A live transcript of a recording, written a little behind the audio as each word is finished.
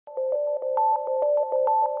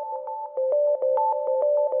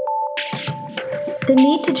The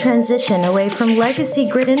need to transition away from legacy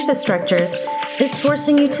grid infrastructures is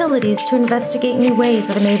forcing utilities to investigate new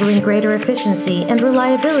ways of enabling greater efficiency and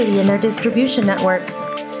reliability in their distribution networks.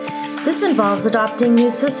 This involves adopting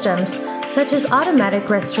new systems, such as automatic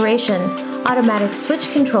restoration, automatic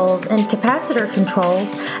switch controls and capacitor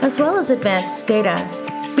controls, as well as advanced SCADA.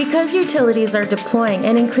 Because utilities are deploying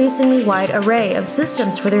an increasingly wide array of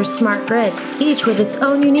systems for their smart grid, each with its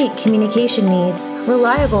own unique communication needs,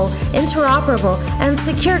 reliable, interoperable, and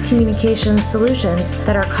secure communications solutions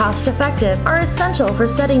that are cost-effective are essential for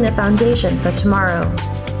setting the foundation for tomorrow.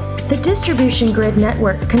 The distribution grid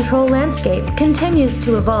network control landscape continues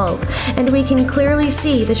to evolve, and we can clearly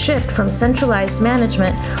see the shift from centralized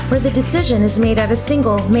management, where the decision is made at a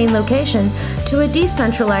single main location, to a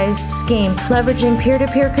decentralized scheme leveraging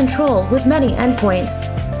peer-to-peer control with many endpoints.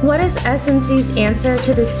 What is SNC's answer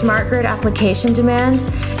to this smart grid application demand?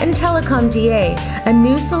 IntelliCom DA, a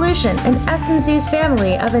new solution in SNC's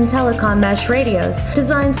family of IntelliCom mesh radios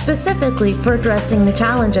designed specifically for addressing the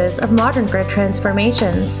challenges of modern grid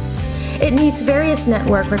transformations. It meets various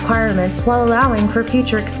network requirements while allowing for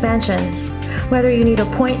future expansion. Whether you need a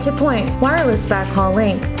point-to-point wireless backhaul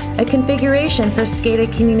link, a configuration for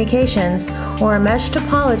SCADA communications, or a mesh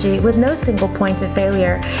topology with no single point of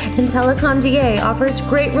failure, IntelliCom DA offers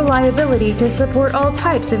great reliability to support all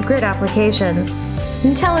types of grid applications.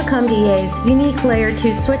 IntelliCom DA's unique Layer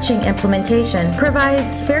 2 switching implementation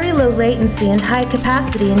provides very low latency and high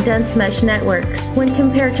capacity in dense mesh networks when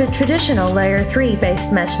compared to traditional Layer 3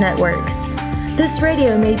 based mesh networks. This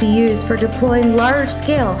radio may be used for deploying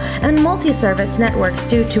large-scale and multi-service networks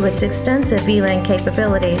due to its extensive VLAN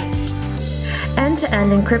capabilities.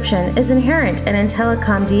 End-to-end encryption is inherent in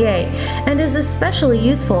IntelliCom DA and is especially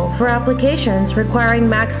useful for applications requiring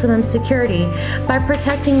maximum security by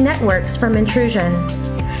protecting networks from intrusion.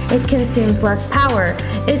 It consumes less power,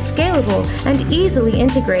 is scalable, and easily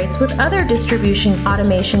integrates with other distribution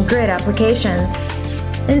automation grid applications.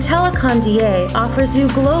 IntelliCom DA offers you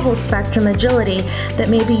global spectrum agility that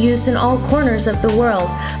may be used in all corners of the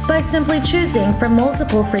world by simply choosing from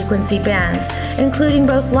multiple frequency bands, including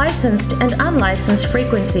both licensed and unlicensed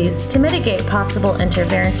frequencies, to mitigate possible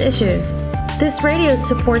interference issues. This radio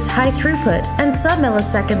supports high throughput and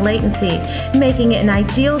sub-millisecond latency, making it an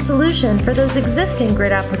ideal solution for those existing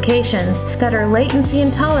grid applications that are latency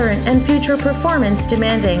intolerant and future performance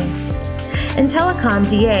demanding. IntelliCom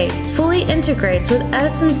DA fully integrates with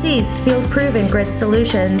SNC's field-proven grid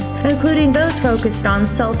solutions, including those focused on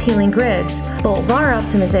self-healing grids, volt VAR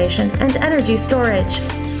optimization, and energy storage.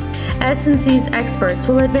 SNC's experts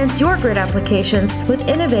will advance your grid applications with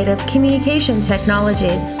innovative communication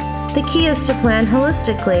technologies. The key is to plan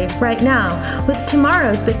holistically right now with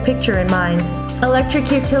tomorrow's big picture in mind. Electric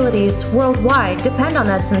utilities worldwide depend on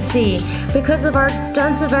SNC because of our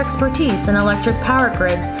extensive expertise in electric power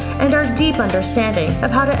grids and our deep understanding of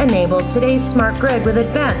how to enable today's smart grid with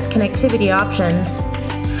advanced connectivity options.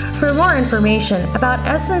 For more information about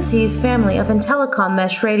SNC's family of IntelliCom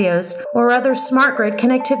mesh radios or other smart grid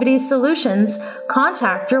connectivity solutions,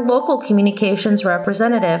 contact your local communications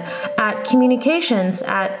representative at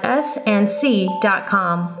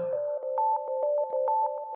communications@snc.com.